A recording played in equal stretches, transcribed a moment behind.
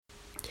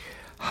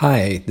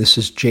Hi, this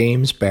is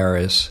James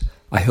Baraz.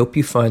 I hope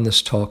you find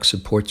this talk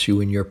supports you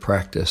in your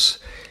practice.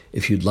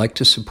 If you'd like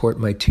to support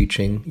my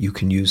teaching, you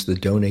can use the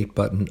donate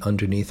button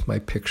underneath my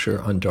picture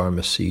on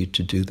Dharma Seed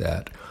to do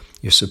that.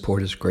 Your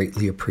support is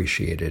greatly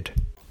appreciated.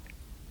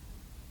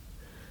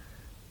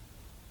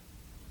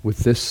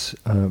 With this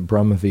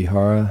Brahma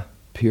Vihara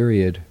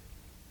period,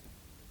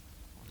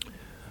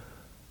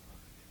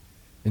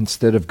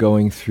 instead of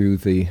going through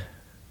the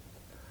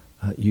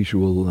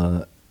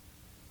usual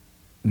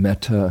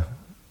metta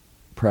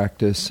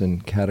practice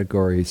and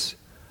categories,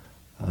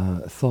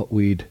 thought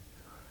we'd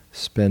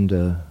spend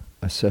a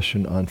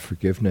session on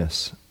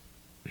forgiveness,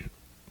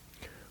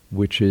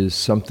 which is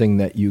something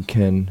that you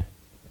can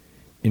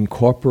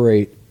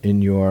incorporate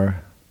in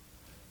your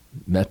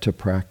metta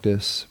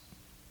practice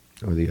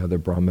or the other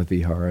Brahma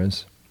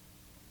Viharas.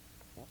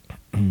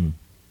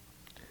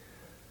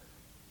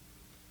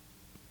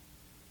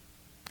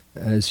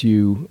 As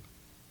you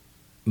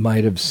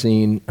might have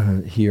seen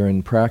here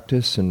in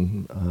practice,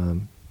 and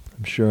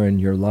I'm sure in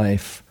your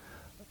life,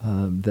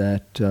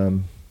 that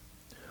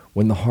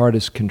when the heart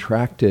is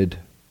contracted,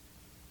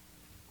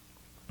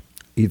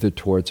 either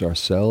towards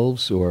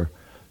ourselves or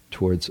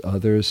towards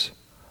others,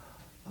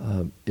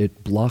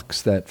 it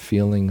blocks that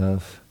feeling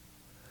of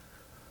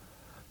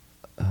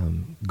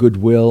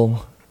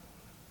goodwill,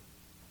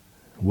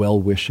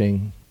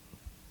 well-wishing.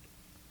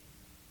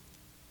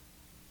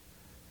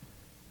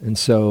 And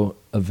so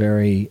a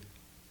very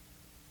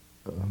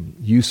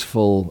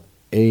useful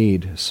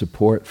aid,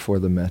 support for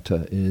the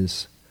metta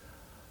is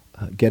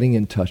getting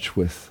in touch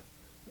with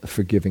a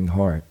forgiving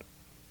heart.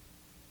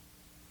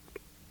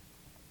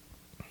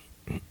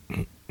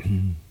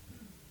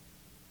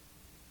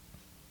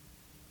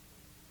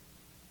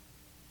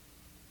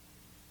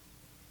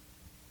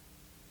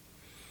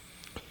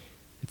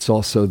 It's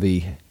also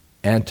the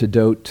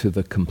antidote to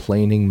the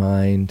complaining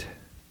mind,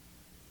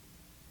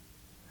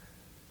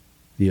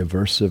 the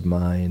aversive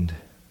mind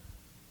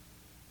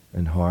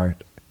and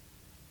heart.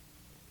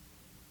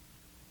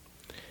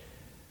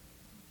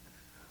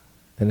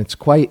 And it's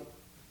quite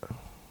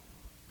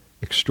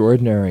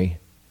extraordinary,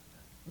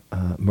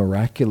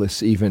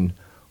 miraculous even,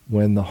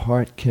 when the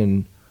heart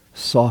can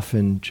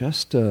soften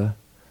just a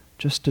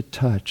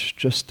touch,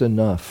 just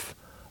enough,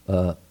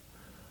 a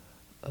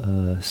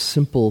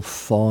simple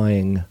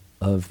thawing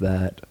of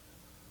that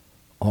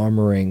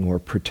armoring or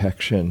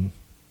protection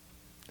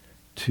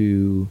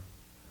to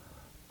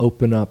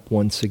open up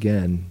once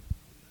again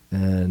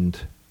and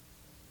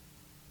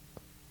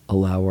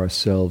allow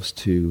ourselves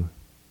to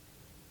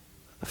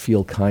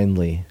feel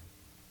kindly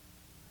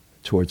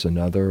towards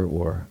another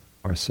or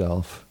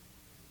ourself.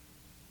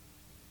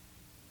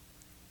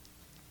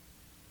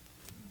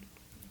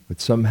 But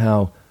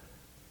somehow,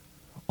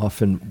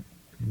 often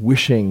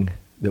wishing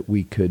that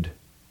we could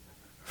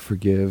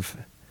forgive,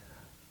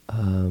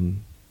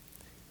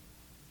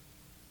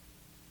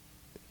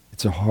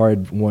 it's a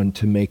hard one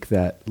to make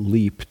that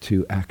leap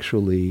to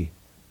actually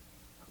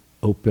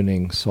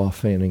opening,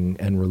 softening,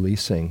 and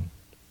releasing.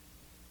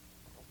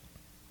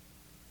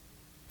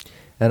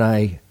 And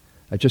I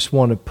just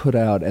want to put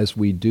out, as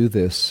we do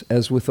this,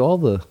 as with all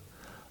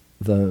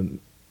the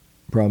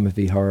Brahma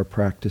Vihara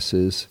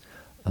practices,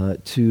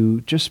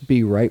 to just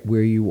be right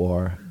where you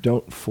are.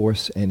 Don't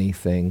force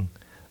anything.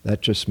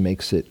 That just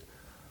makes it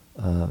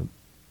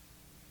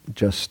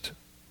just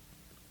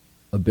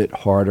a bit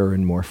harder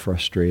and more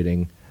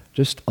frustrating.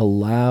 Just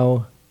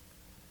allow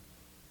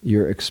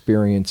your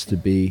experience to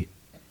be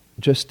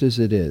just as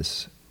it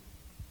is.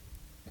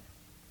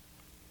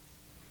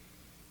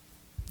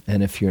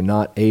 And if you're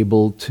not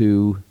able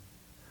to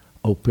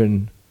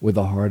open with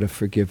a heart of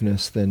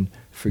forgiveness, then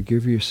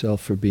forgive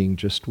yourself for being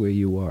just where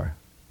you are,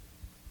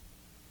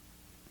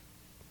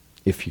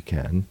 if you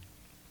can.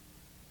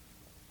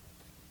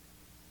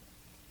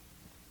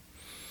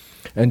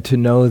 And to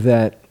know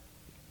that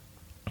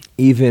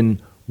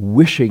even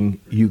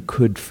wishing you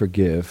could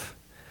forgive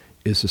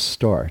is a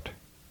start,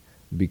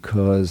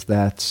 because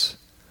that's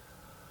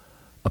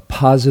a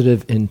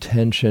positive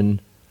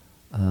intention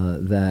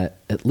that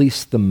at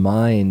least the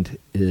mind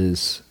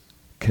is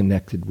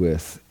connected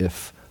with,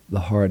 if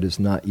the heart is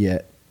not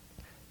yet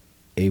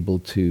able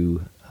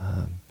to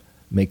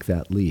make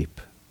that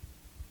leap.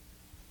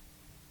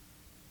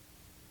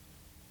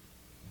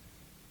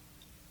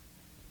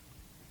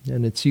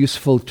 And it's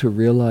useful to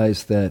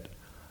realize that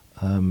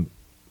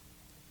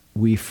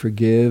we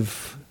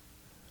forgive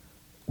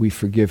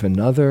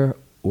another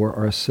or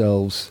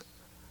ourselves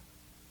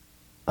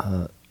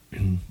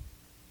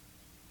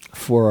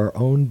for our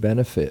own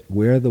benefit.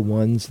 We're the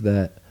ones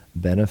that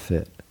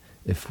benefit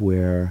if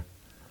we're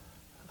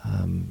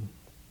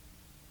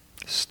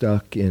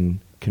stuck in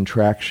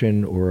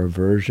contraction or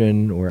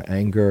aversion or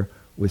anger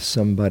with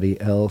somebody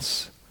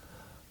else.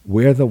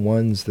 We're the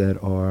ones that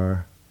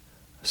are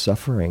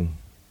suffering.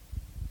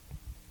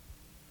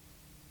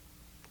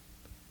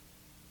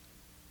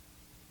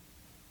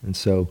 And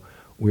so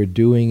we're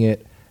doing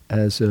it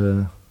as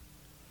a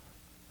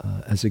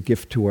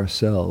gift to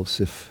ourselves,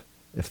 if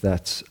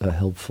that's a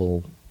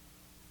helpful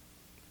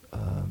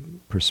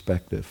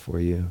perspective for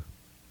you.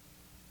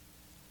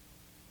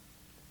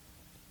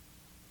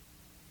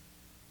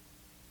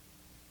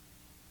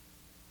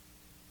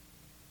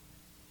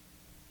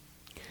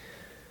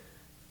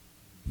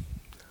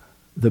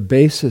 the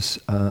basis,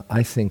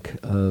 I think,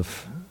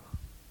 of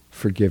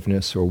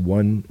forgiveness, or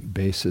one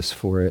basis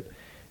for it,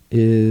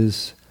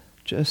 is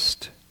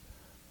just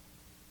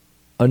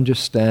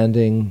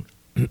understanding,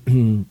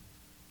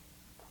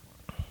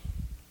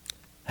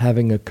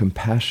 having a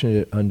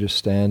compassionate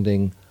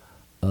understanding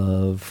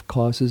of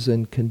causes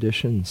and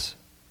conditions.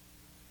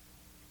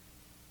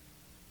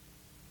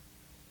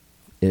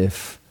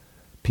 If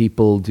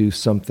people do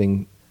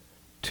something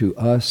to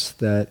us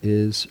that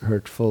is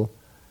hurtful,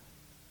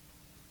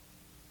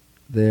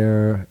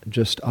 they're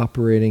just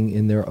operating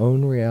in their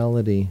own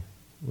reality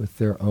with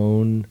their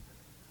own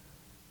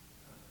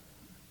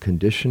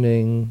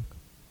conditioning,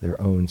 their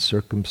own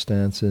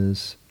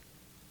circumstances,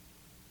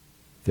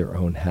 their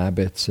own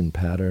habits and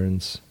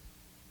patterns.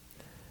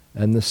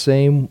 And the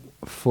same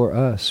for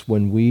us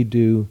when we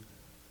do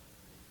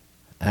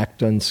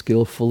act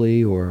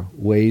unskillfully or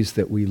ways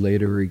that we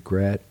later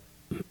regret.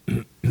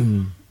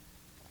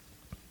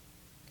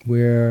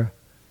 We're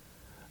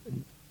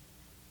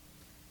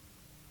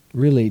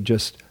really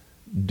just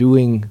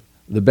doing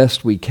the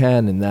best we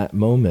can in that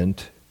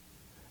moment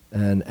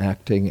and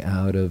acting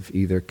out of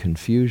either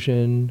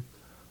confusion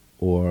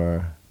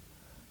or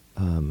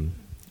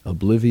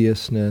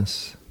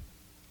obliviousness.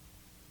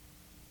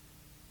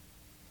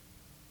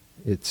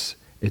 It's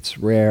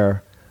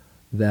rare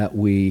that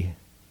we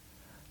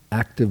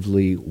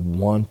actively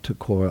want to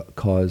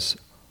cause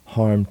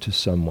harm to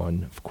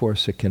someone. Of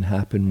course, it can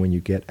happen when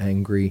you get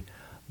angry,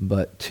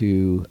 but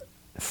to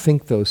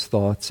think those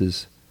thoughts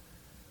is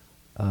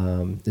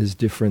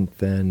different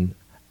than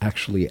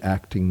actually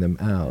acting them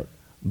out.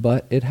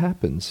 But it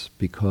happens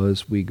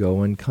because we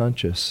go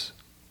unconscious.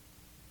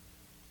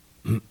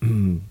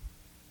 And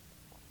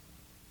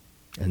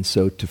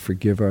so to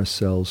forgive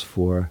ourselves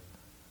for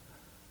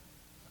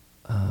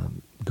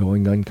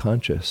going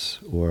unconscious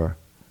or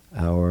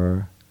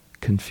our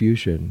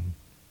confusion.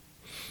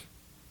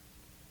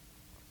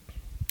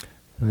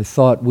 I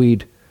thought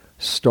we'd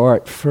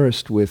start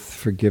first with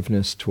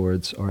forgiveness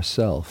towards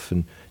ourselves,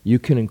 and you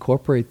can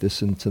incorporate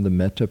this into the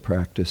metta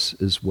practice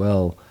as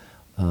well.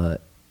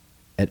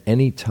 At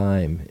any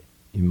time,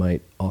 you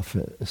might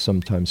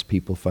sometimes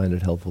people find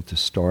it helpful to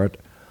start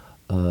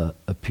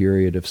a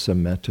period of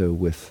some metta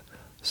with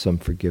some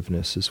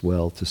forgiveness as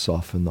well to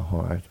soften the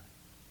heart.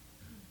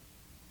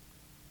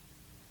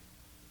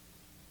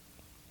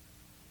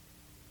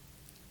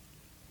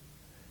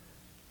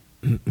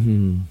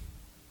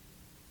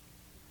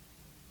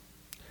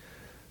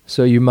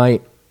 So you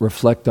might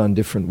reflect on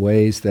different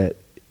ways that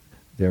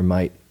there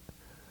might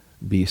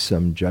be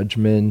some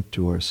judgment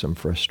or some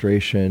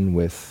frustration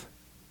with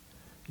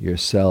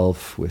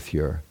yourself, with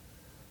your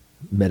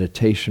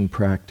meditation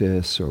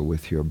practice, or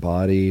with your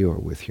body, or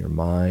with your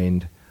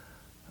mind.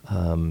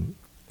 And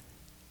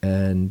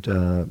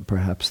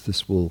perhaps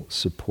this will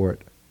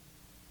support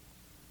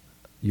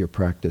your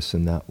practice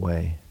in that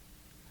way.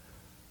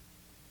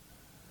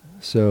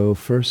 So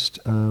first,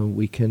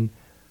 we can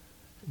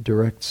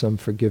direct some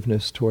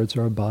forgiveness towards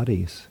our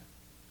bodies.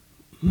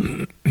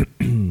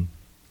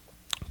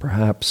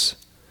 Perhaps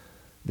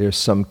there's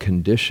some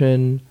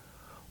condition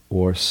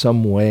or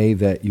some way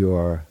that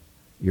your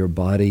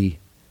body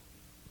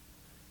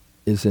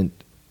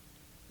isn't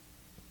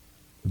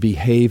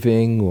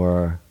behaving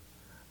or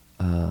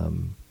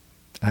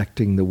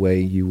acting the way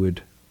you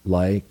would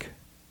like,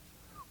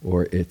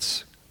 or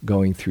it's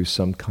going through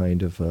some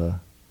kind of a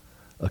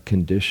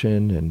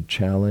condition and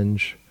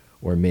challenge,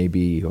 or maybe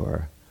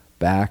your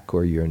back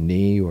or your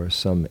knee or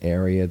some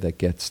area that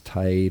gets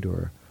tight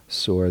or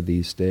sore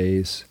these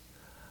days.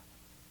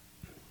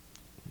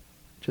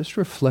 Just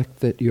reflect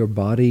that your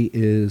body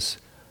is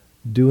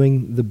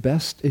doing the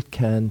best it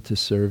can to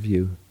serve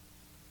you.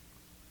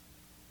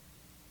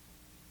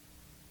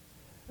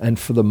 And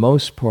for the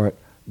most part,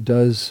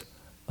 does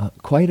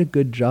quite a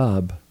good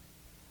job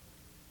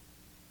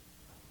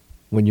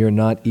when you're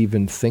not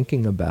even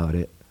thinking about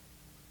it.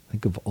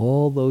 Think of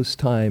all those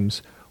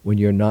times when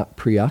you're not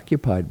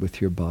preoccupied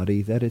with your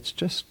body, that it's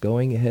just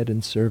going ahead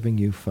and serving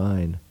you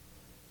fine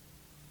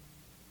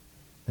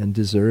and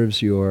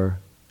deserves your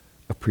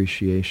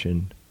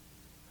appreciation.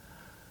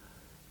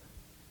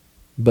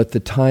 But the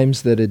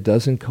times that it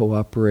doesn't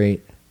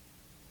cooperate,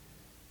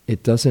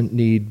 it doesn't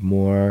need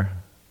more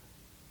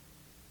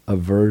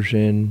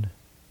aversion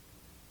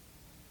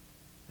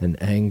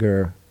and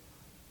anger.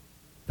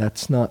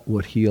 That's not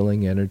what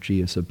healing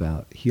energy is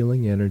about.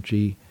 Healing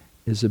energy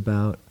is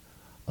about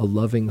a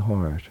loving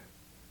heart.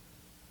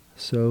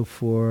 So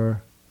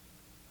for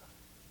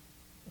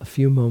a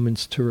few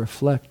moments to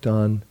reflect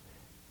on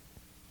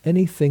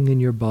anything in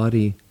your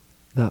body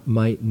that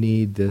might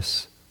need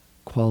this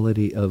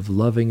quality of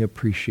loving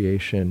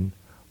appreciation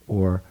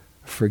or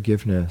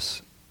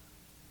forgiveness.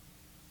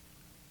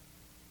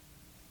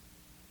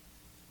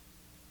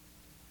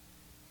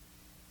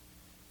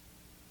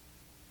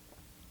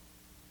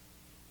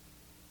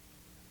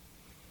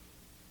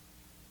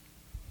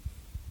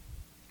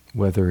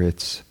 Whether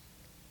it's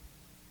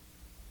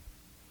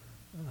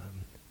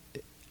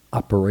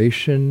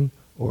operation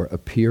or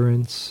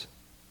appearance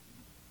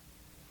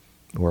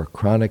or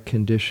chronic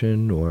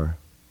condition or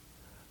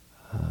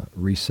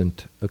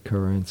recent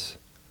occurrence.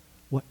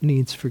 What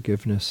needs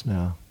forgiveness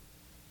now?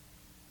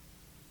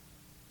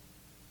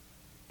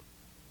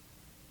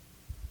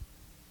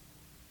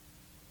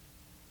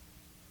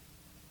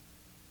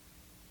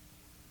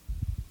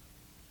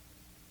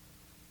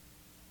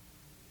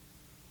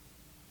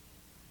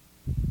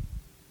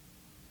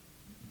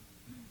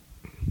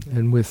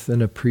 And with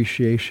an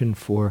appreciation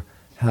for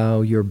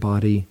how your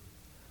body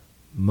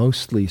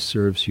mostly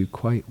serves you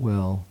quite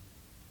well,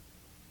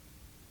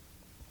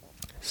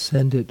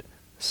 send it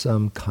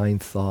some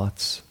kind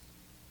thoughts,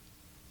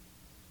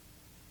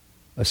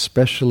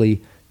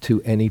 especially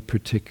to any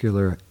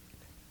particular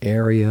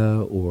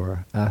area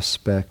or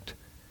aspect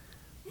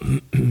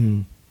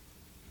that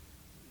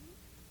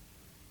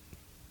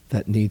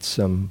needs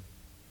some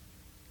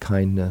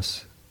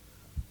kindness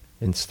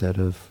instead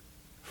of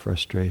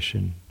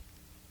frustration.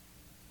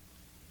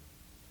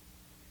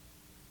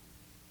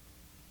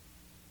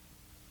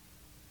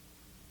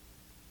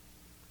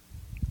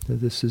 So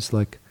this is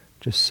like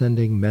just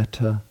sending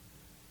metta,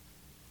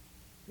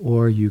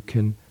 or you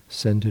can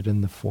send it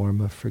in the form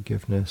of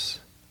forgiveness.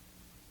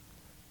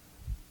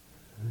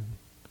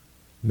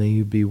 May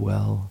you be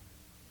well.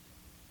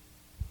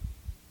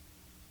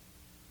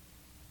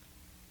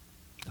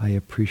 I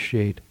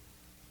appreciate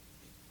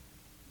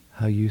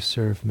how you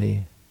serve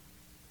me.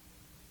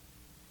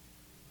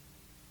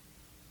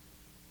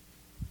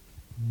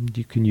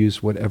 You can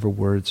use whatever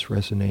words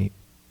resonate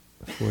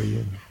for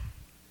you.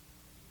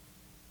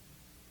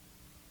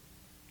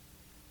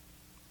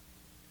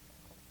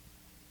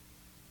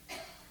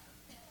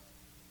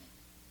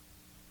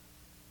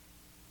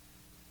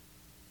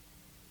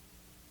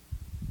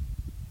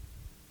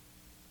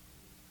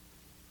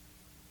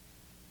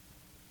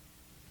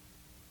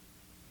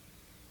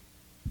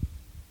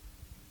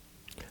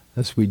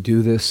 As we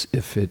do this,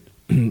 if it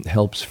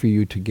helps for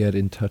you to get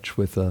in touch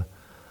with a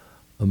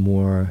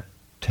more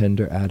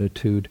tender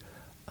attitude,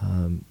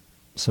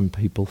 some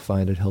people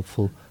find it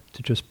helpful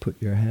to just put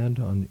your hand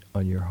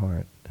on your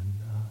heart and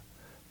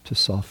to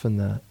soften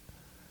that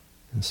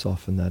and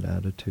soften that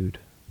attitude.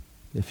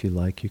 If you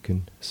like, you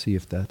can see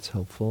if that's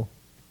helpful.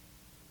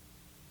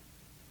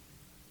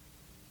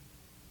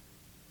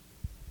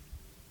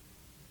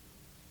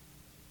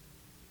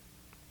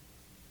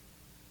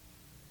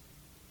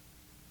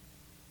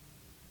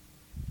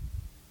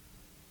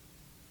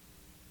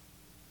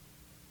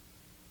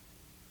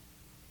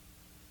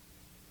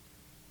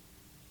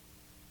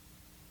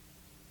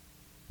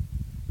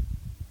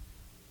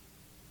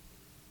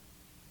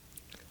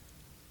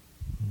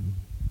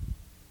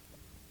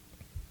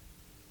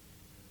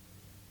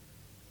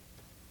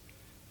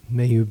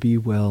 May you be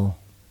well.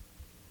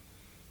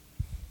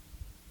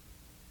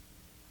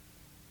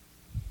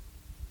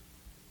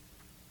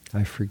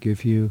 I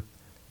forgive you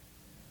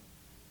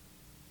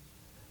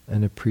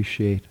and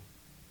appreciate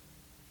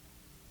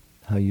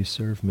how you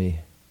serve me.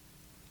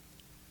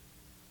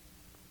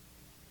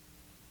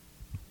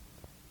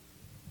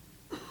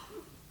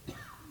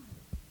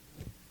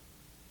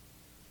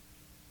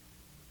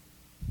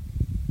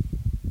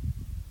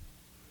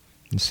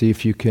 And see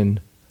if you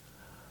can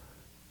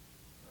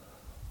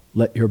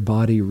let your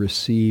body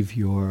receive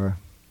your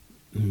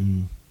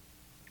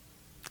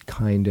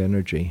kind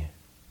energy.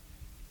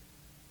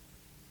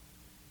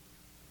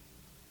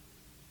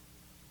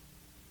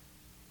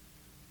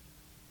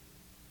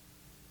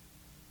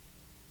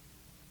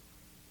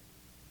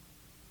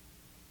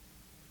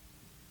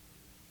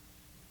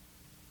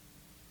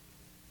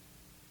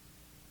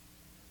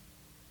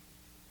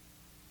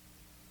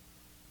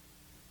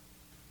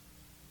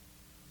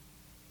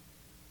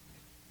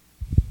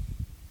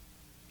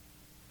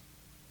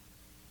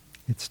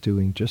 It's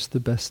doing just the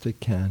best it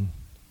can.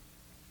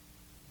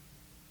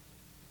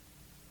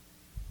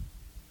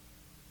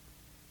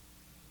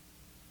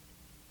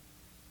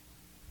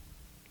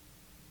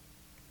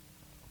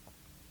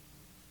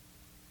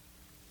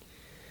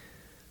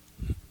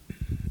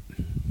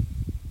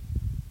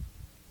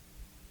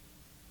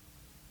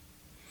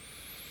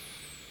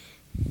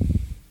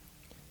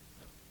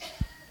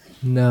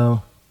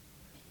 Now,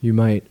 you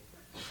might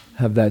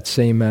have that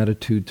same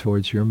attitude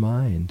towards your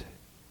mind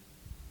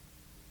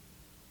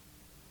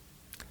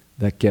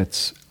that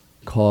gets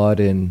caught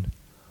in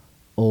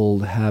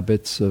old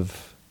habits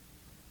of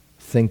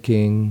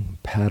thinking,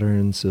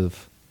 patterns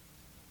of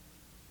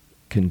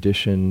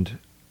conditioned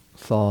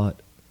thought,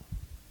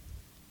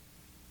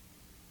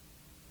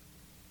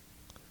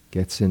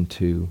 gets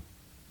into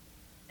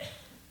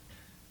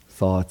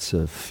thoughts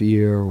of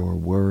fear or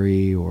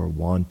worry or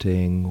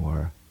wanting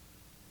or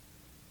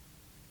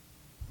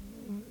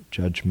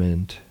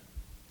judgment.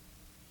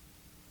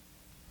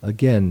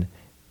 Again,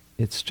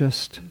 it's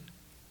just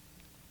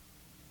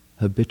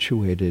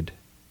habituated.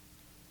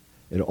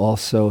 It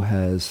also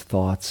has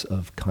thoughts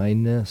of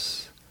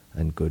kindness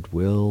and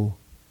goodwill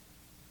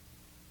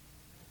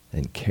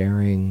and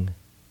caring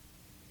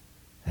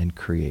and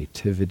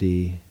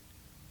creativity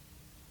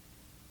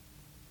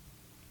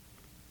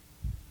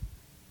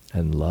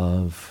and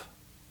love.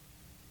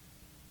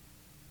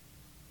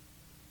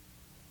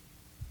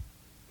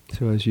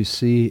 So as you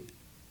see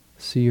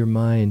See your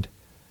mind,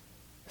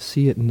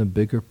 see it in the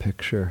bigger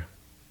picture.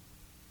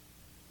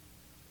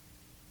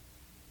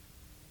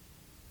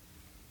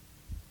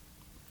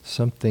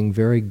 Something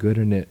very good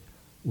in it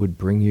would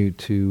bring you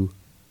to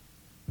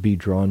be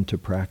drawn to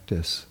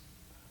practice.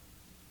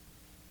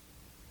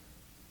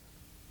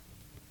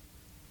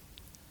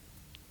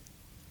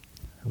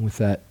 And with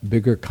that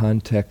bigger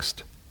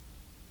context,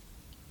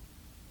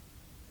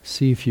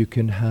 see if you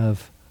can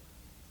have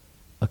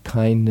a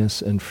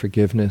kindness and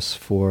forgiveness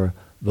for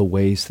the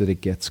ways that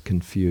it gets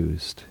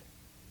confused.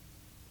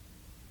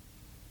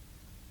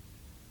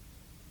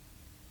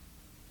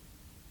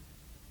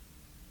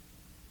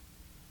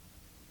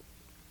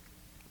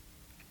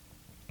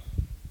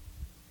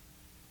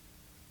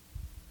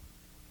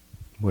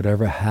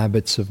 Whatever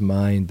habits of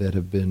mind that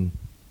have been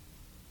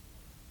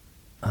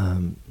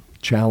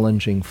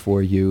challenging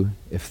for you,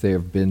 if they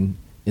have been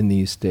in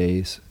these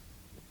days,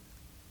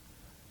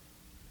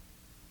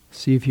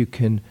 see if you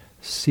can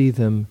see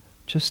them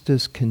just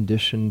as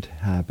conditioned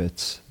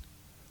habits.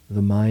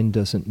 The mind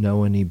doesn't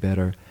know any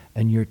better,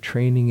 and you're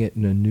training it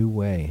in a new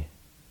way.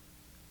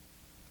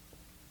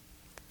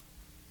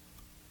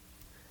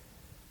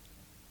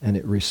 And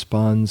it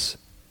responds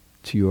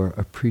to your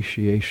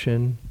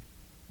appreciation,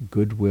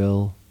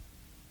 goodwill,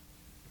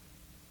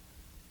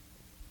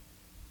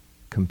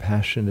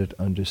 compassionate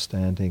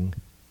understanding,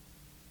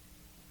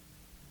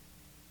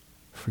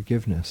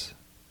 forgiveness.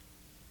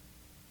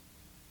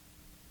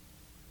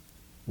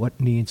 What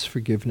needs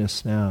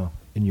forgiveness now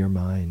in your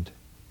mind?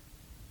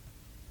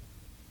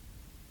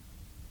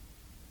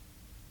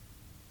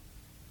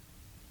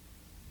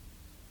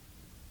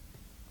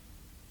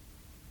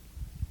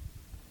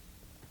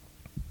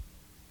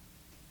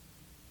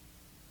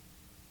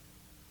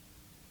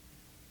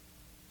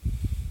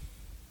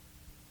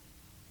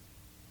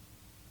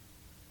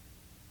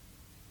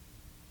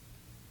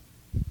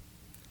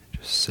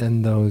 Just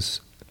send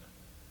those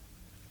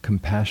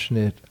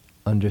compassionate,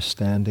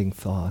 understanding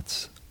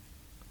thoughts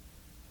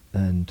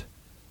and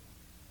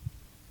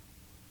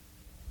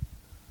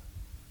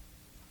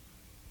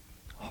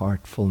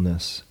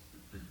heartfulness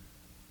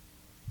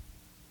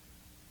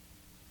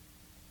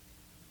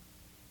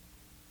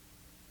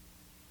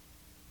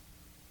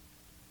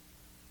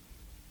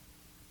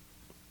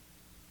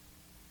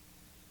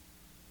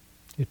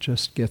it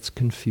just gets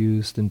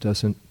confused and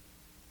doesn't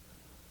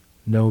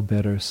know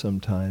better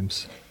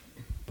sometimes,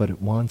 but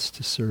it wants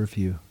to serve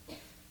you.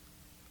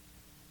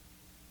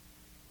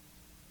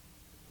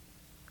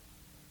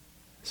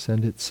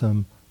 Send it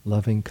some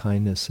loving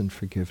kindness and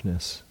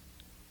forgiveness.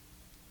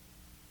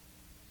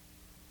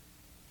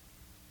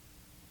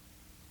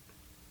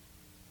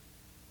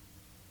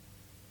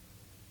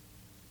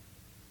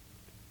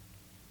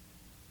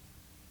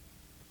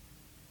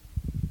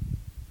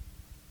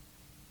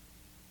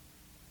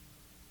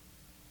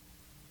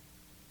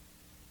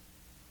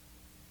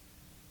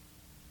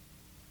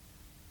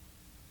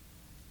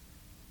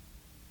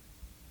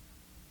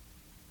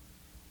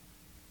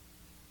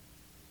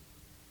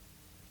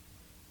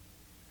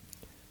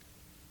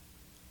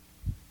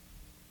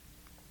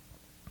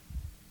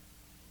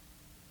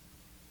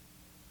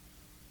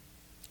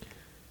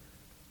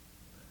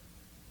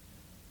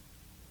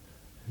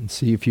 And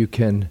see if you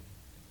can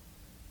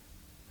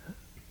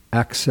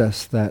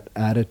access that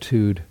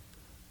attitude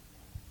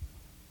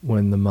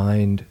when the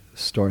mind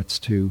starts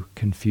to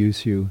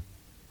confuse you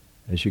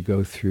as you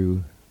go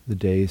through the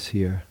days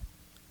here.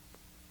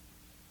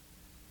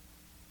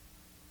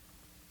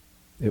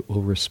 It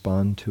will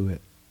respond to it.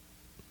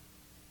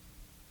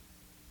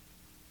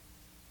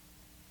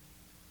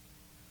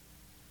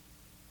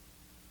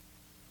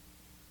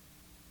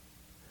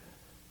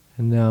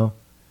 And now,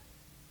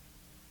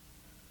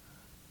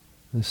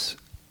 this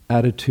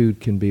attitude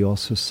can be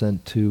also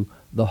sent to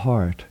the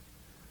heart,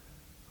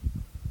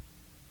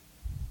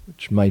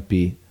 which might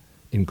be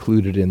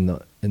included in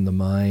the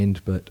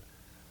mind, but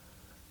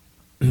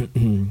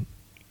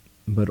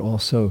but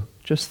also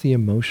just the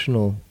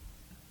emotional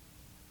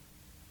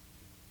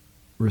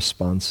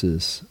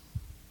responses.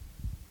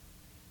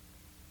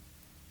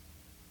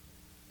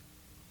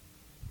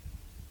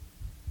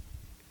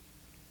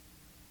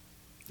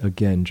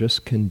 Again,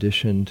 just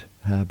conditioned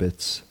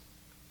habits.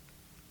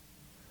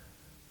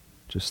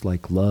 Just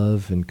like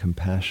love and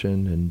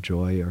compassion and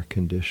joy are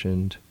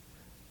conditioned,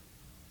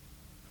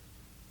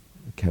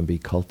 it can be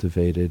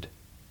cultivated.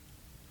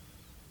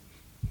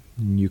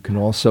 And you can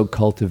also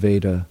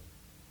cultivate a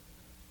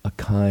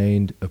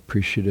kind,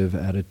 appreciative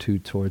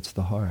attitude towards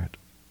the heart.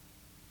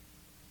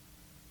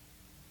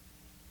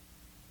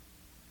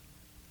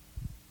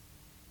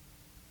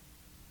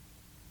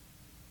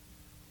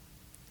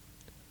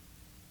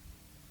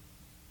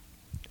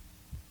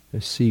 To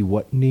see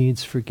what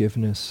needs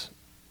forgiveness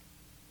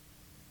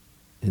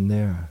in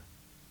there.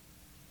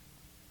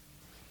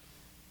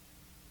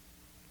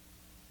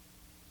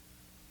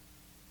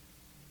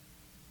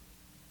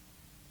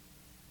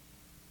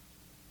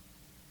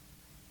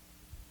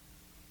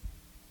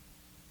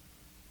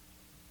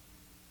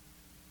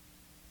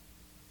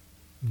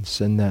 And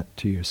send that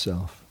to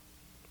yourself.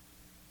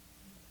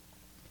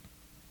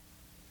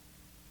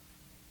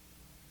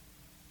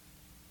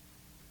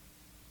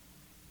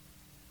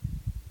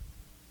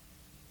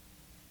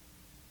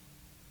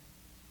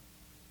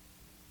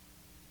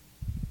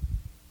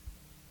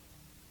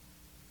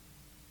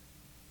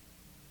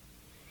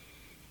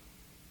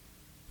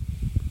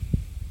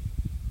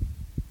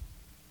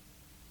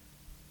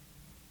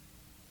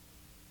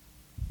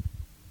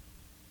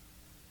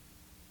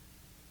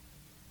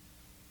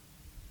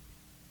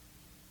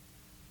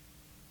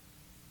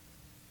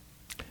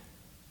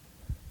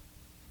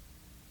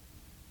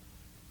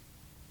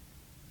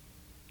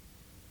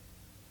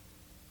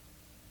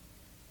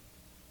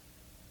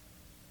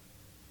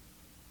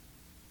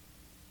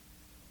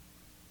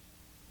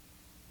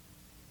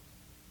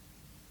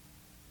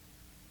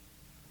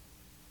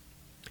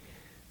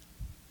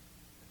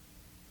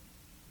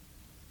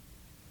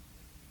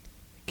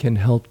 can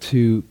help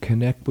to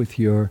connect with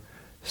your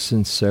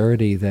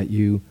sincerity that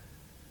you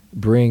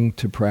bring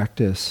to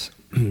practice,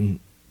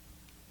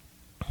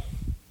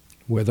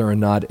 whether or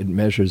not it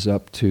measures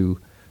up to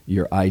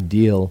your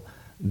ideal.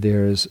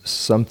 There's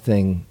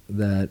something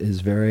that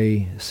is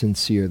very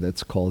sincere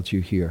that's called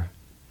you here.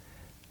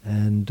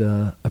 And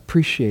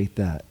appreciate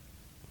that.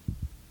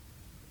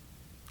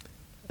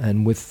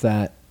 And with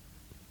that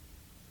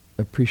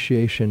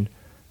appreciation,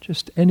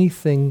 just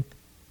anything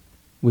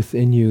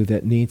within you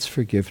that needs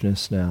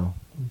forgiveness now,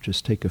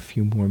 just take a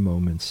few more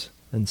moments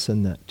and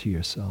send that to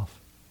yourself.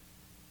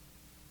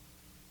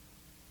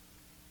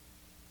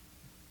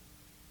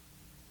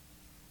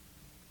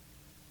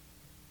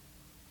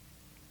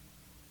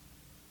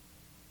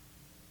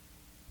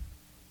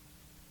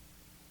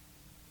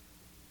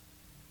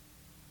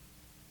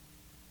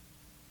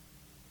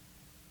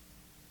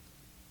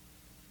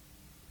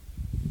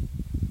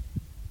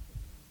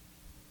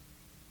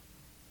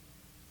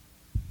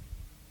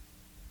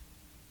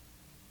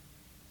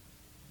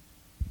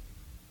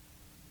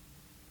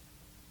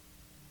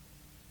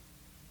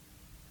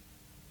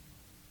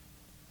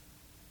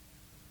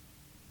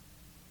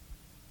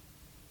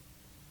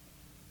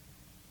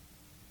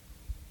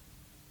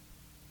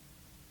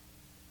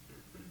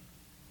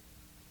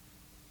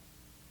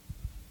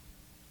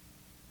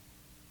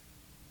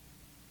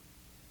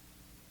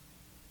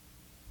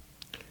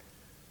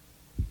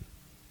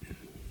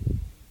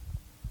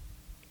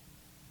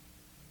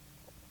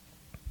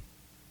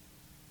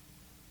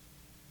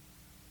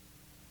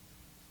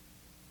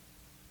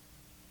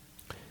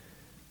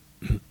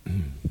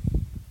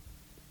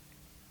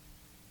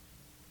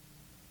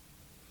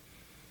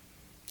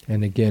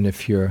 And again,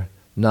 if you're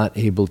not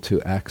able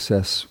to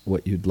access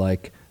what you'd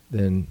like,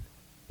 then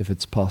if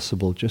it's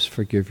possible, just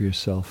forgive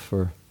yourself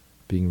for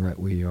being right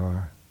where you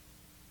are.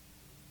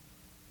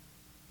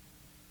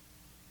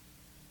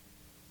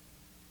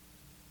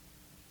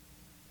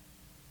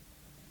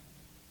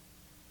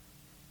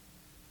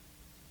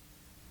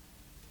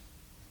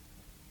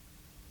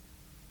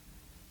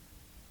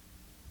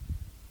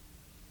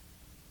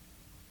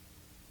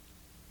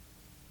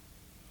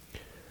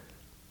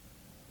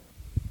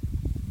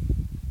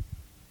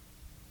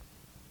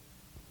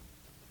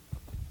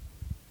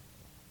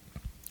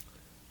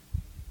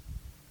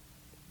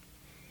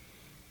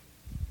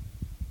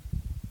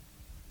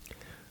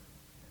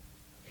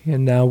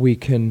 And now we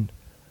can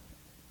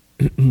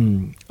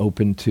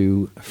open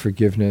to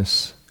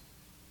forgiveness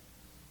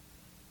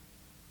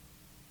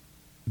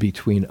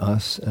between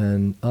us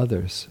and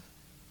others.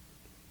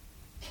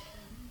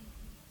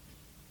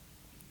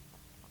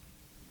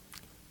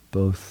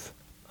 Both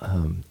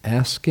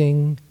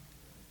asking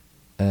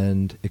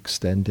and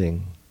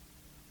extending.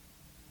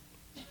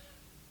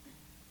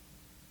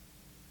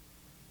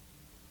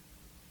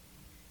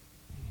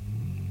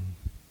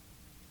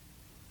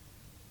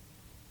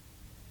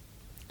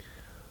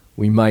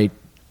 We might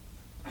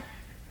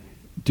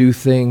do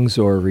things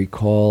or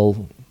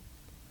recall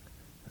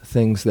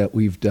things that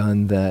we've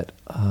done that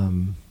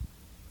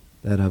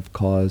that have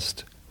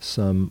caused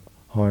some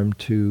harm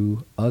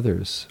to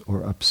others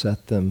or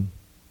upset them,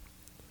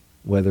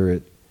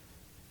 whether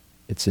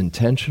it's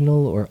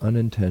intentional or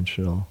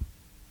unintentional.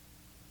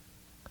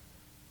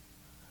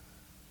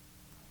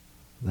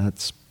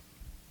 That's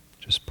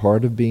just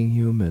part of being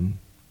human.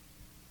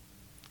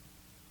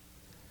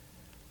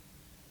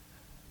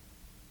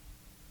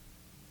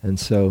 And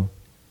so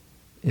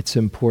it's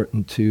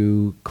important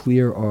to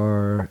clear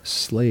our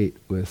slate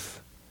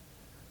with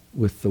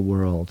the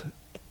world.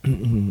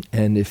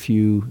 And if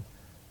you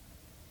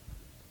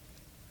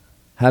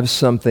have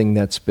something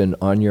that's been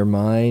on your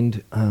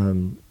mind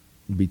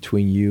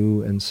between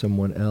you and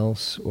someone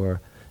else,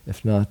 or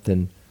if not,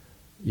 then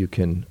you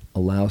can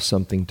allow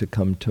something to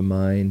come to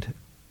mind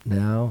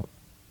now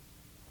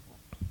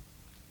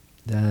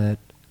that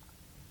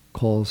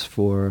calls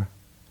for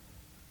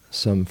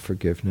some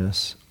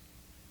forgiveness.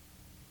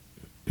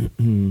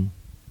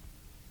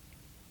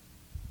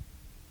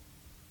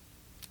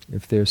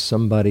 If there's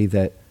somebody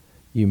that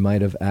you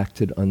might have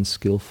acted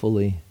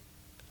unskillfully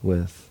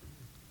with,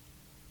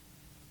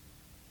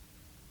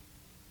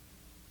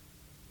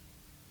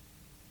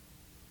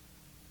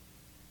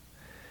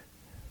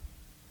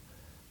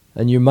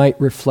 and you might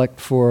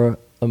reflect for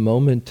a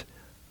moment,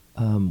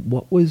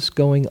 what was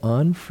going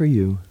on for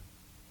you?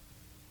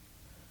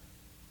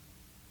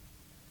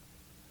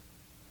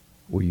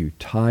 Were you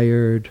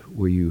tired?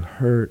 Were you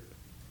hurt?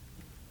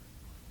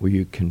 Were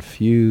you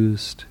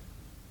confused?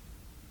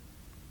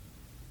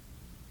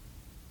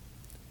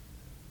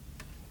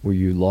 Were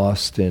you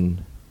lost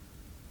in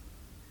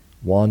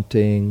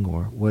wanting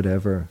or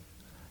whatever?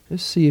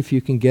 Just see if you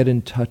can get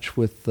in touch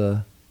with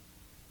the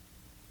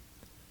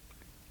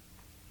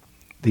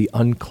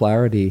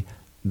unclarity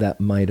that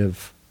might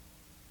have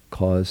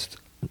caused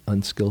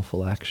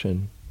unskillful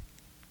action.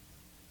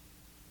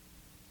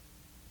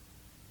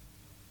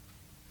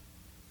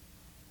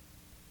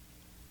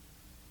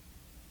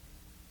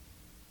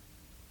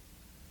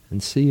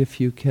 And see if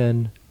you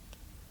can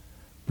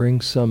bring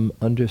some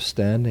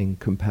understanding,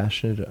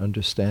 compassionate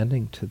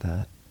understanding to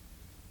that.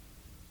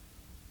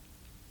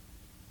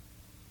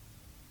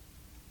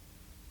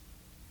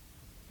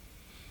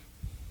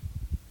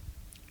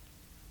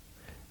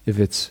 If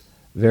it's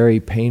very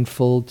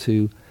painful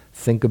to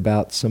think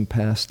about some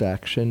past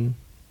action,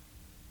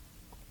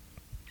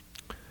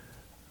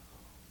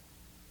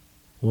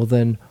 well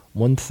then,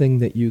 one thing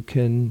that you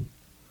can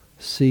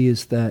see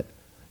is that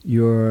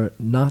you're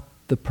not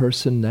the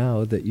person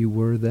now that you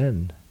were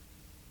then.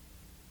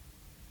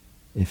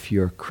 If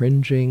you're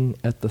cringing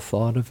at the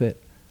thought of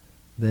it,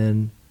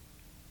 then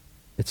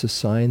it's a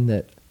sign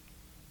that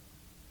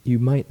you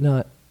might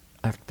not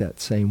act that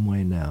same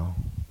way now.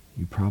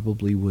 You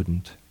probably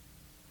wouldn't.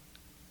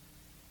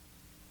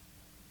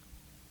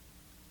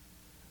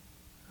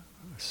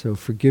 So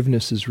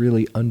forgiveness is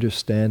really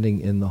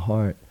understanding in the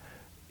heart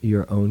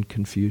your own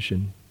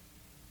confusion.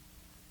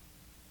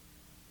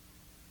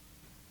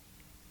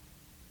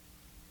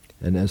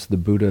 And as the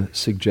Buddha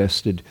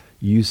suggested,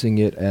 using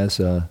it as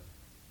a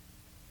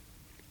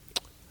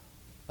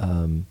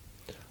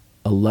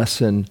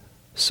lesson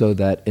so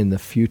that in the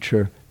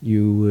future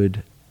you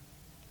would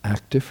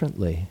act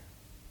differently.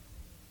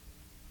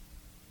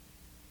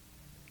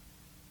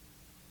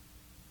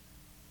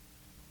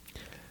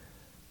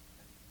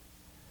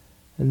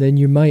 And then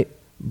you might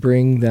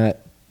bring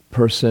that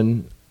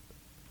person,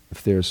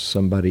 if there's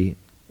somebody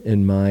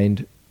in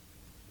mind,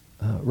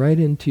 right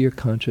into your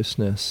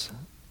consciousness.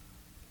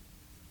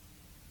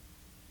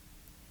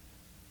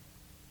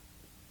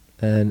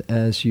 And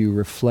as you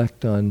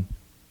reflect on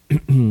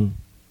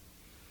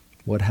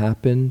what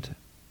happened,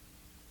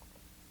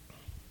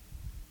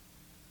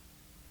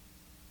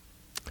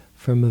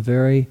 from a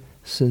very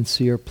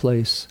sincere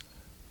place,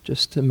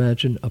 just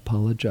imagine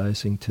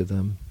apologizing to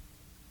them.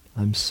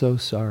 I'm so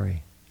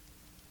sorry.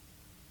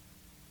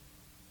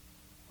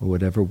 Or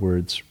whatever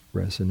words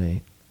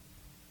resonate.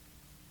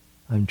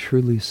 I'm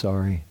truly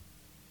sorry.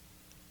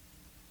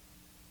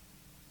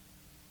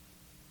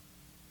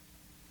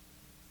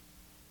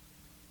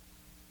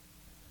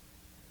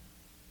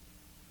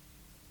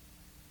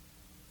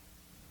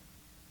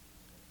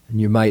 And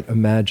you might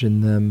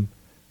imagine them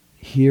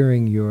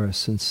hearing your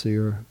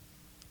sincerity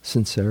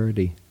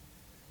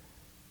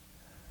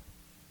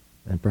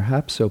and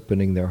perhaps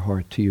opening their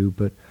heart to you,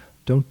 but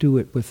don't do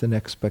it with an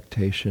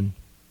expectation.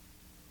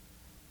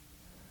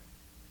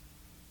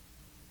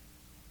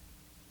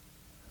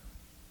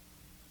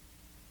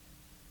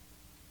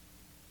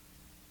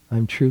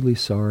 I'm truly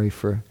sorry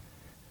for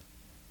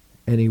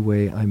any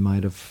way I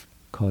might have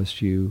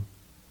caused you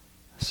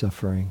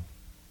suffering.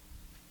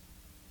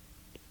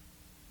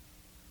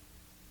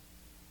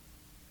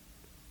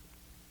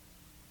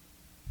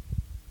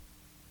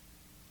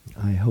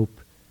 I hope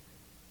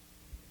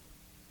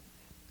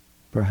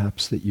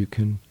perhaps that you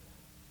can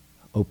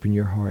open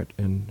your heart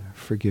and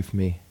forgive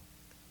me.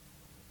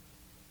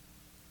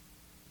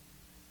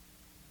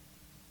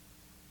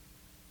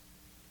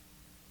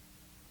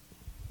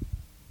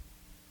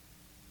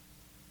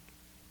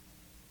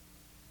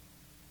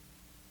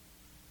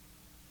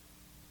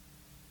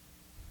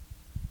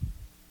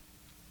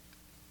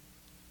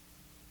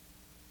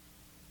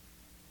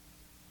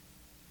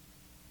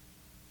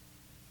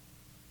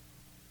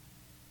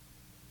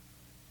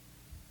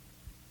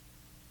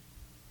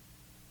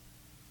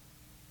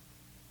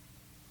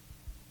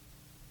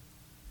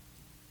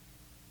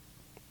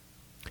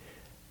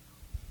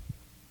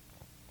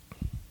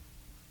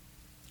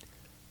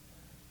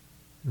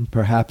 And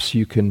perhaps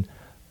you can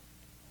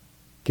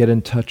get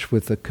in touch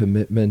with a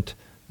commitment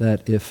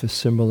that if a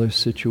similar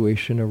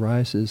situation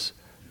arises,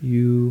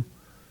 you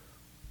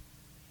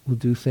will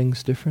do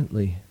things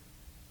differently.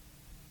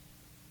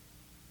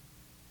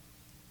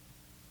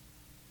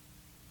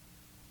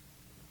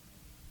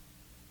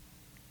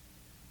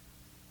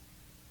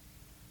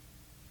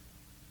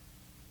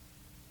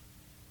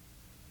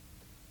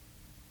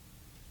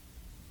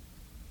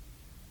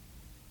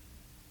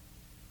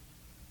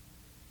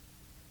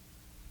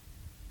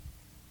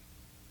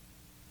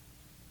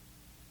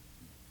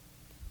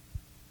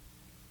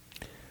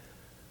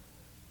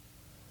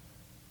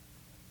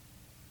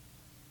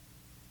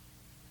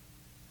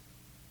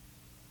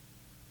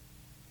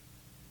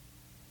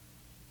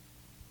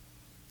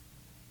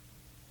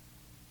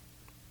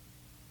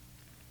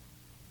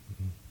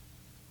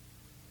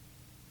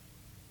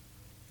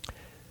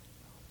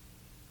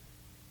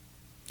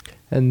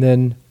 And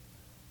then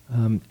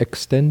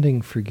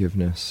extending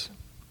forgiveness.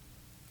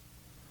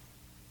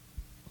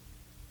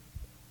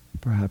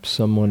 Perhaps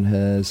someone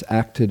has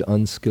acted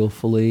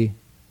unskillfully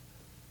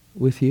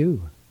with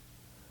you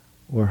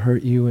or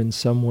hurt you in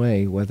some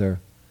way, whether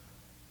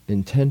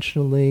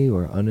intentionally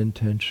or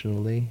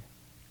unintentionally,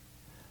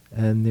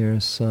 and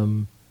there's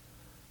some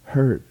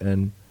hurt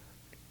and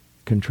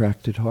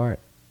contracted heart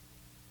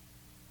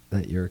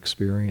that you're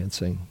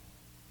experiencing.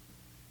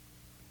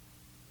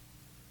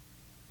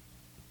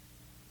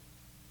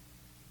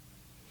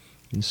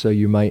 And so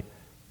you might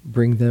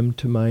bring them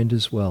to mind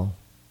as well.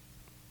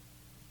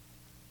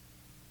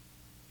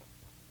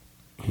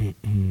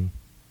 And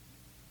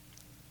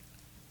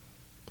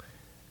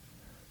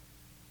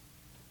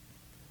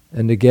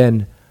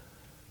again,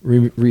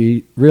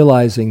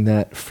 realizing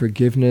that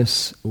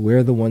forgiveness,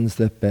 we're the ones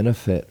that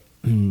benefit.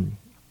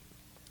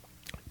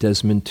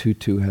 Desmond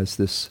Tutu has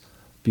this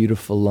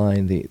beautiful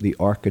line, the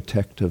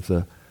architect of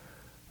the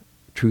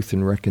Truth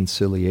and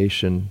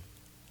Reconciliation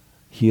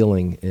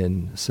healing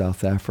in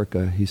South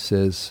Africa. He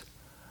says,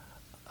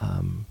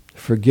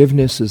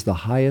 forgiveness is the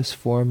highest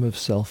form of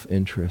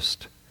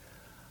self-interest.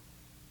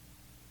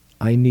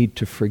 I need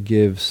to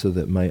forgive so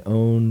that my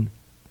own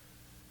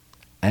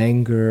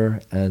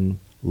anger and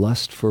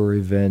lust for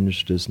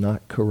revenge does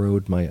not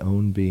corrode my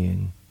own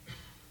being.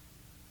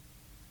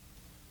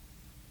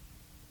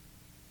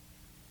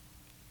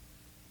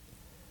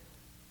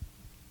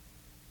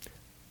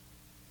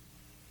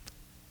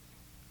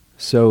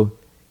 So,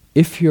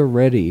 if you're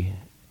ready,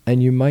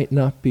 and you might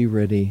not be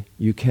ready,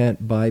 you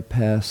can't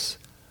bypass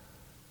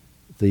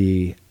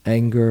the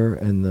anger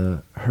and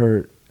the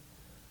hurt,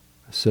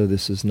 so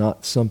this is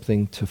not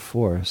something to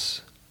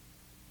force.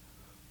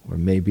 Or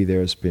maybe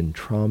there's been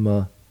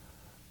trauma.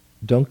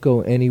 Don't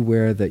go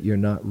anywhere that you're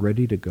not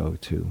ready to go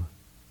to.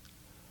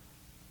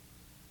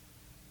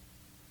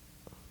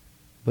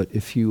 But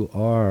if you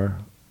are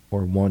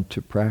or want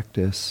to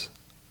practice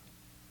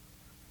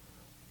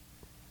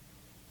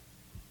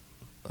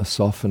a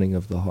softening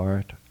of the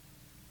heart,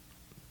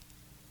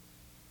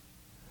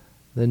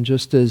 then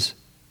just as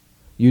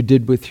you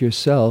did with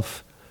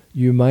yourself,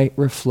 you might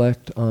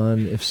reflect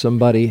on if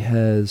somebody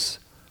has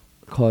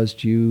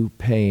caused you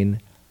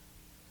pain,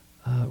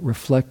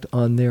 reflect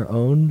on their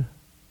own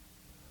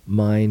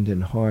mind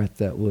and heart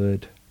that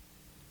would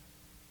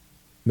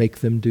make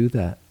them do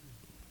that,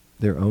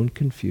 their own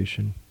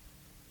confusion,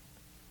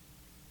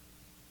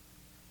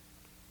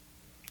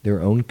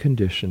 their own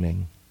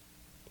conditioning.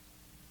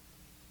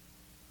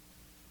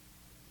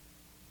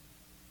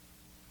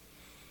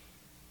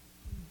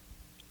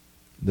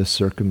 The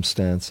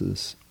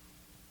circumstances.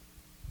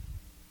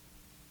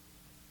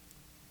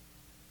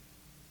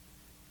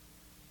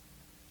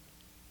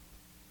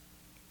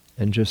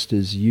 And just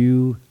as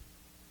you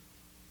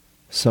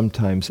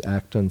sometimes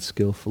act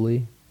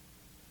unskillfully,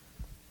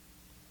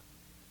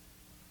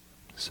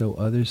 so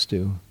others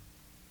do.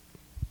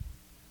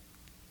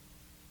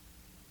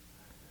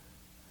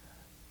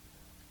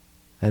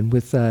 And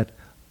with that,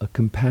 a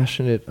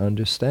compassionate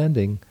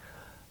understanding,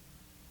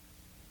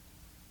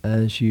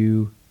 as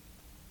you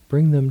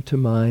bring them to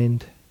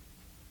mind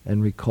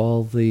and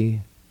recall the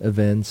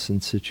events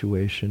and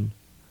situation,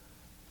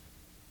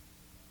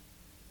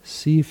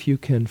 see if you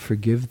can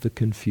forgive the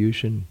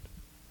confusion,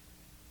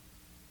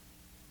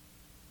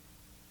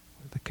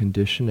 the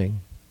conditioning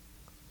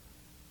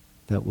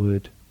that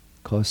would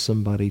cause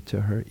somebody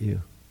to hurt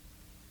you.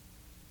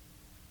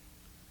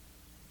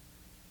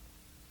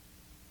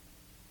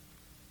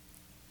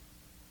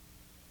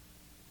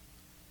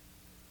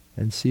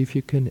 And see if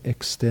you can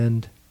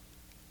extend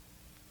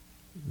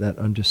that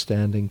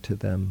understanding to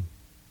them.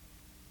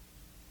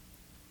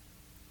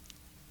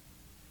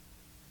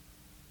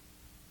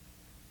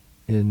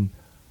 In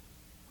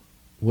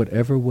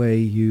whatever way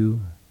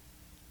you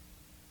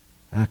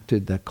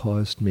acted that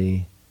caused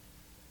me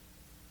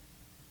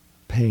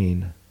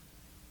pain,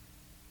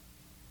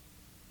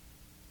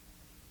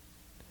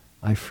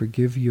 I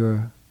forgive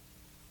your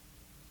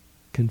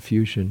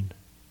confusion.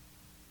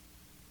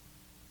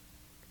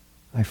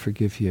 I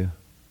forgive you.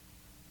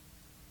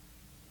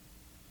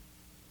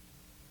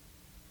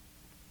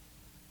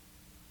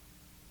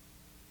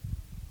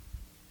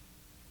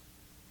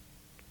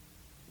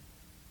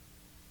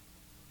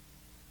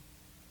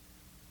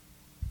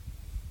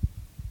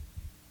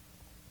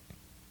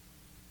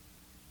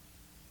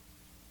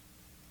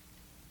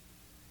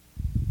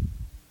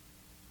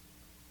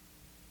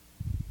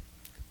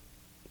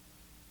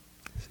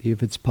 See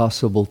if it's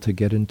possible to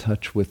get in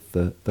touch with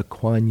the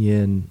Kuan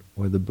Yin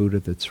or the Buddha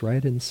that's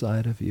right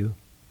inside of you,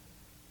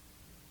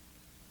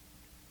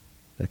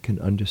 that can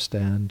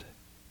understand.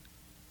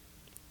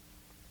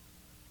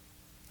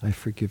 I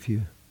forgive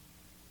you.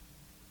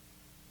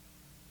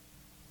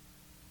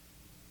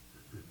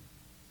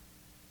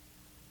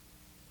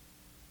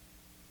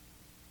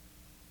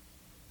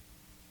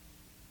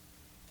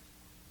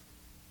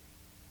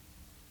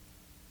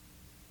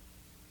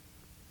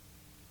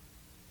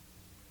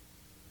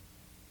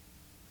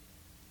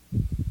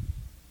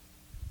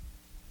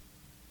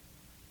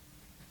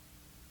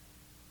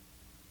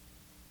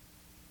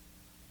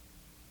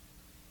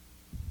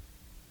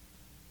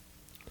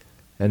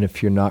 And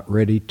if you're not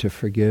ready to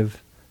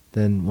forgive,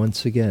 then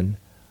once again,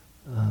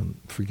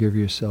 forgive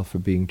yourself for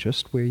being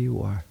just where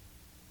you are.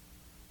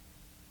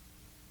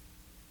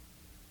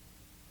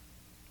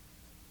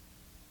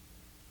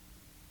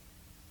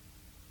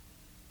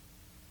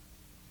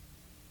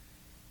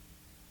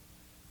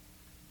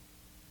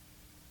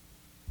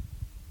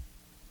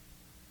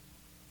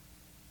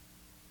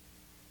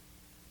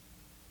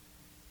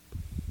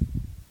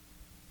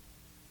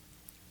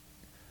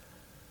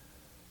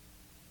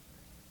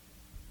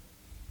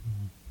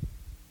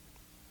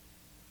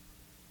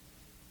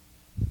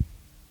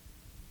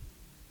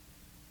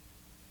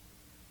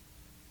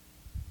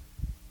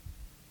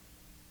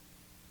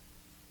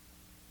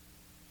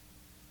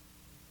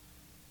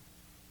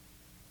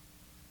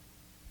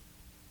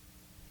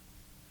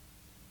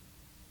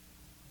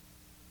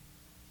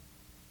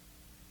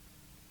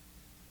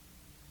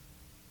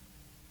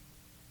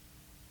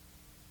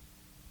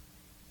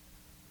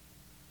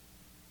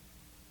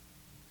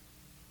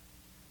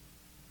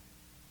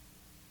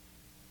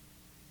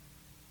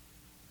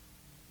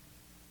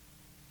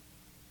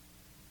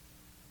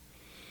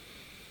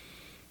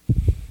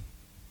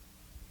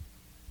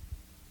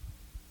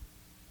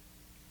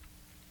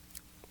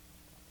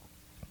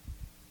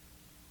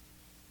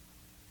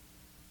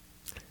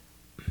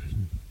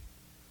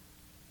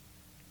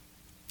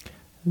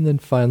 And then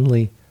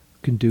finally, you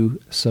can do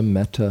some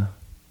metta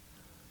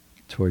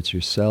towards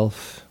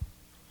yourself,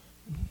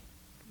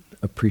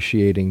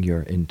 appreciating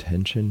your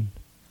intention,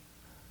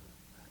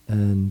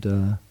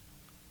 and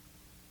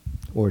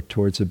or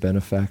towards a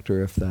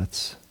benefactor if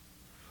that's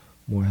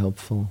more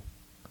helpful.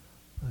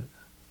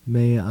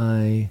 May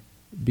I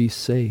be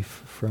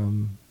safe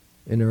from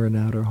inner and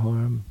outer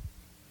harm.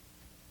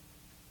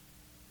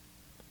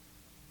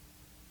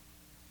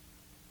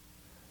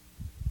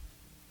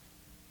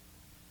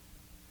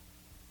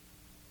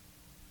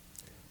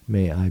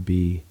 May I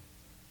be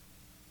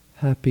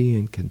happy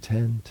and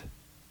content.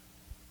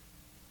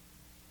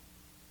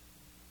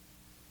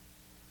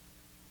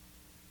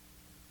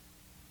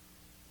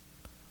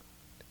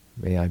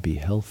 May I be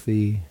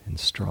healthy and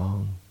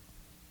strong.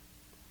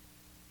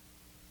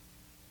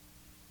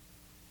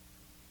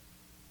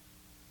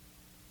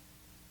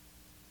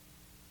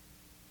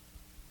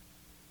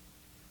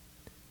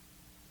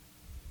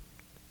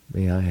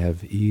 May I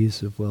have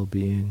ease of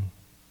well-being.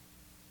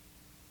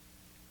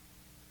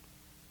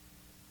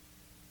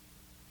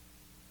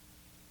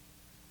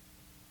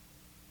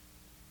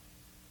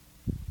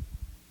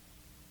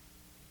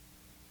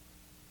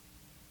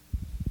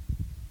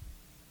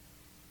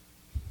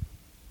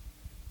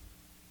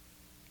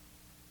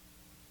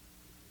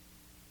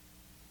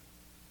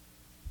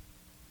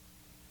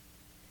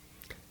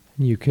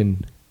 And you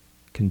can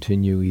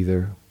continue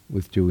either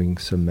with doing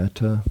some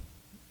metta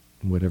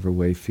in whatever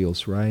way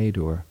feels right,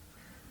 or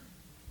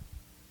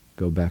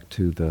go back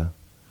to the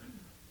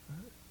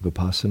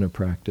vipassana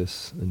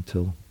practice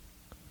until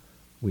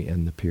we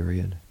end the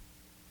period.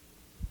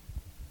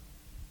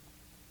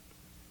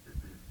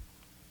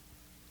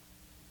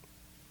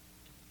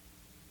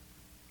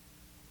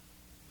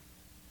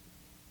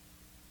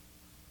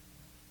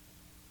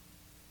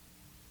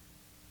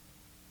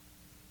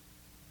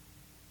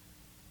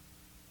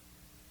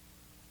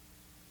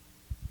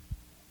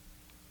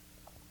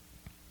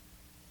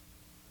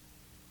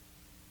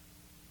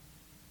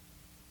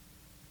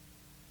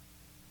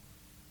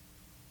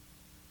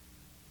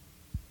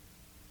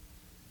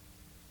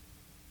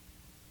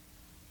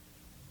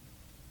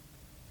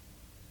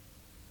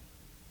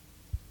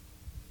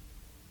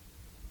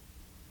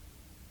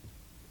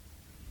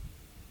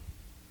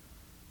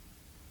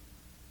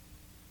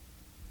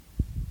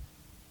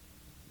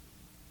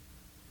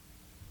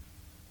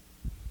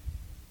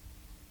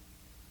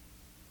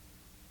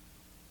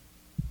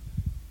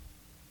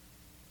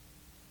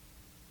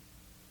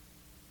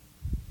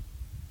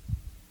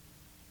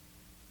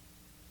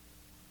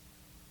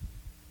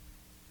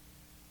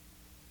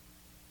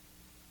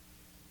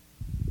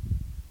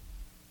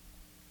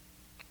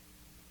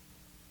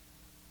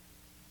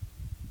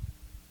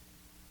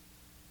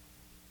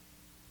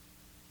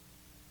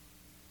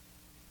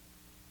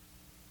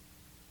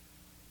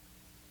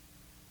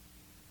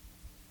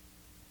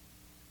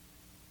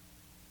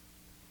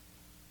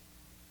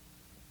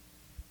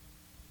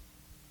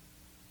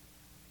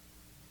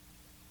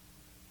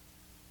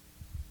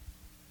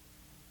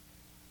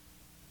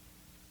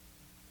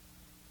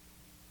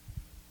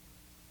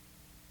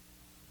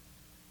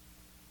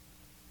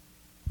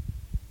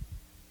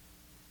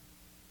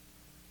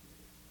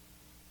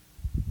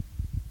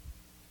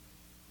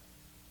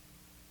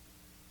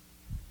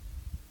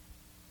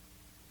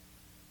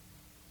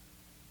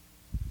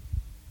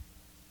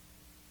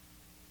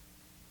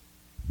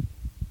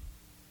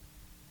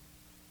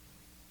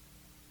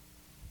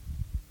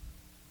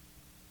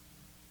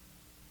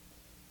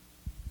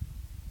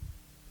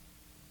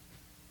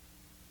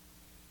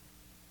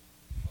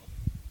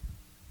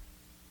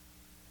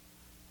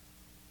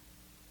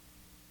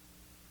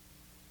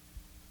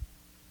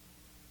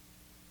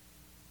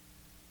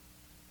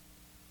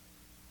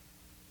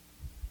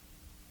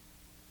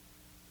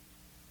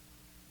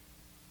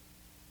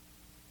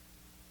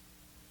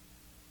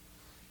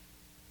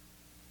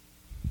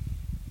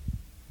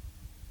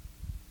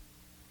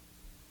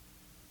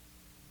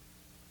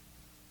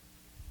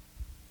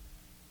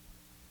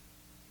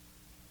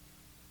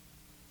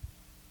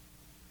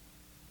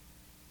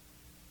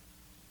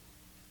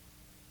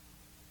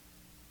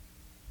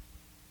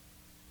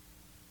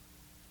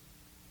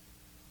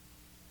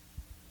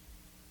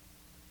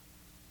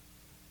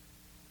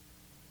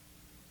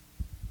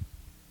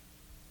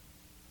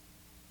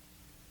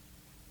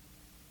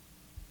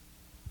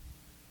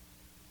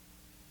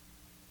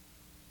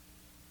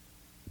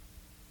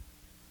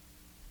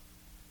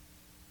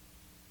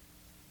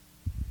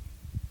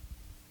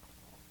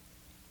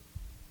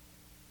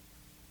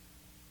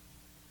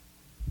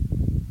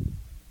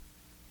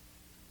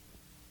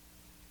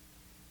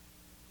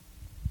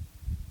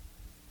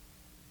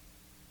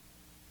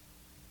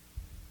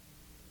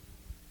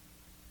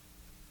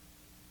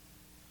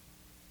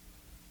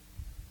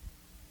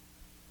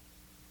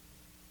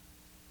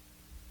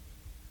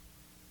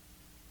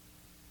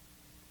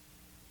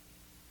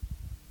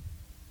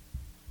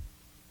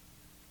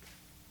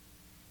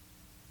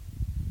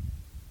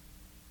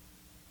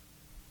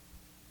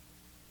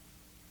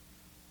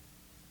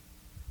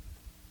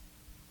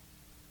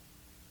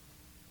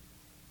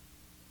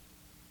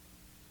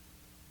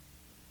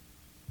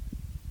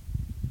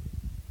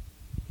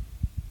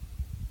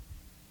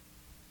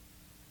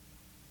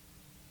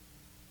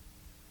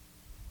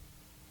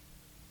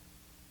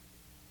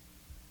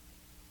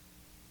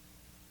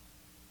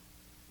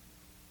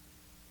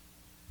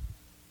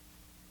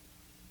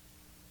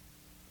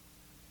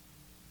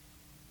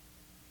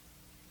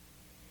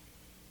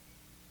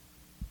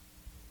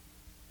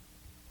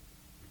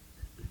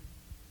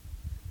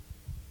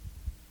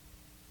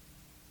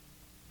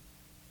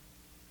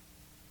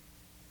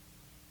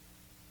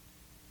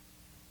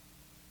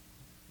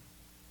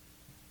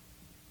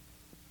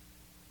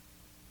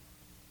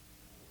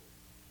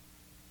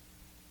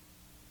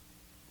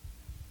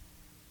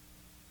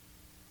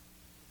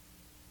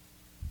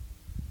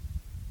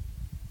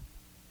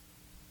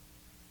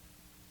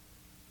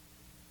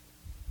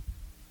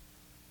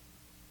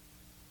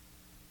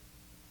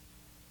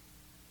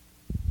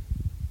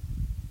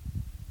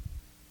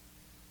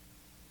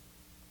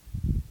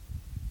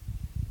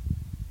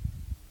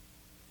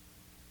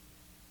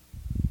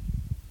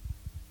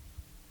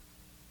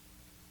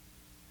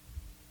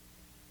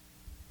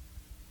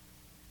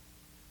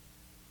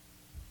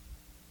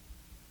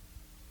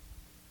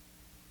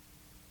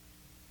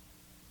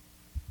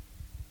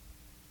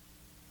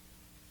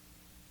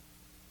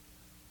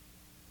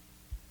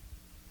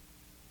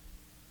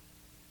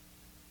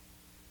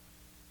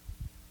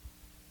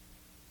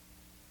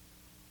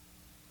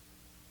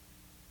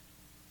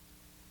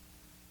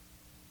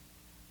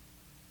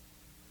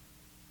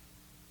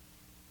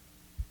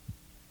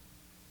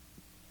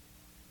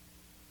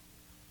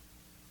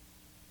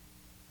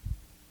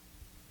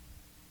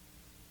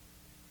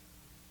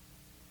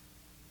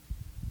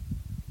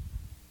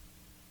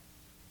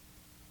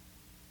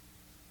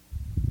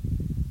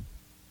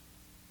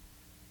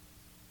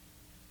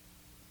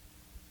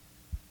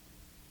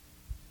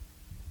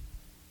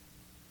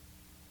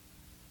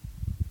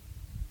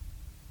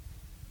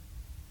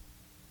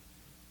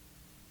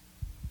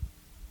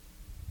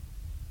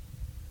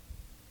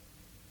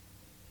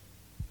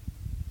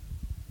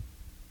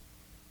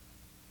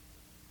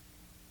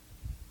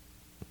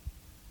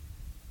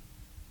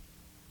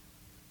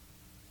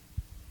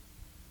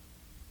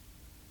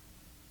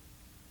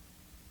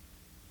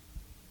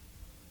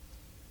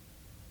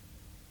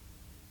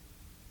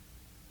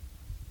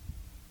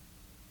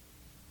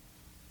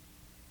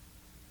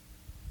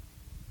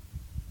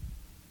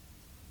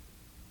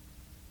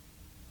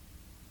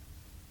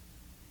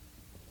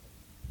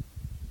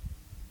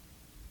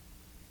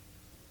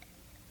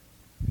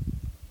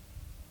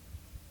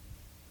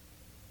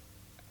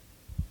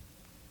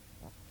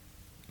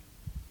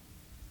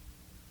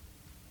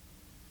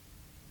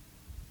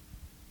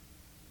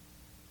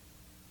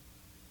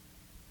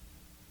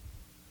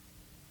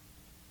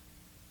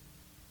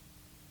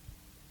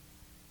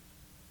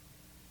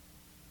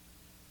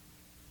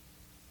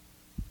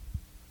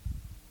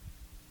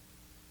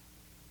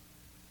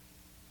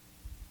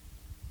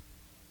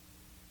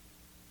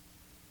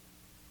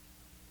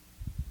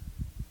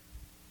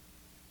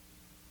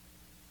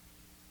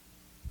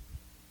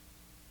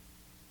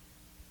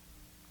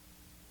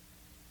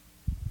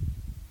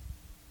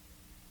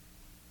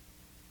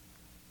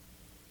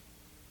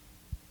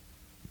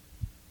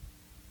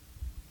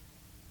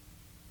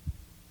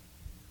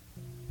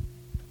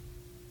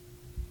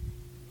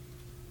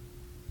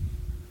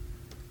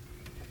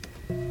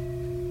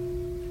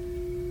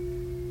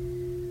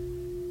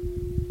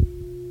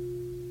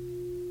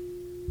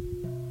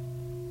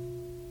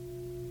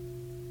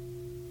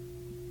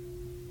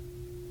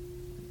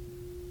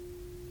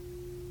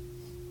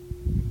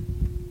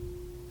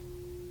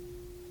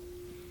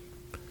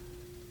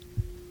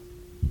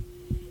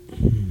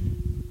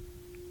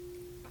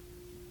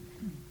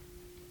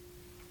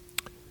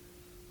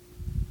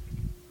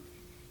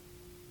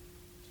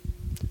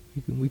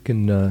 we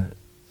can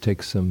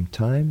take some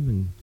time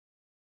and.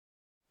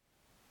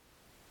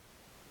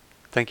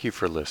 Thank you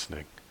for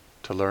listening.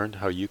 To learn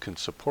how you can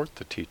support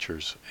the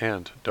teachers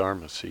and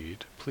Dharma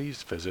Seed,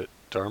 please visit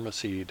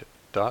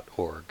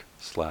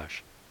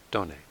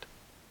dharmaseed.org/donate.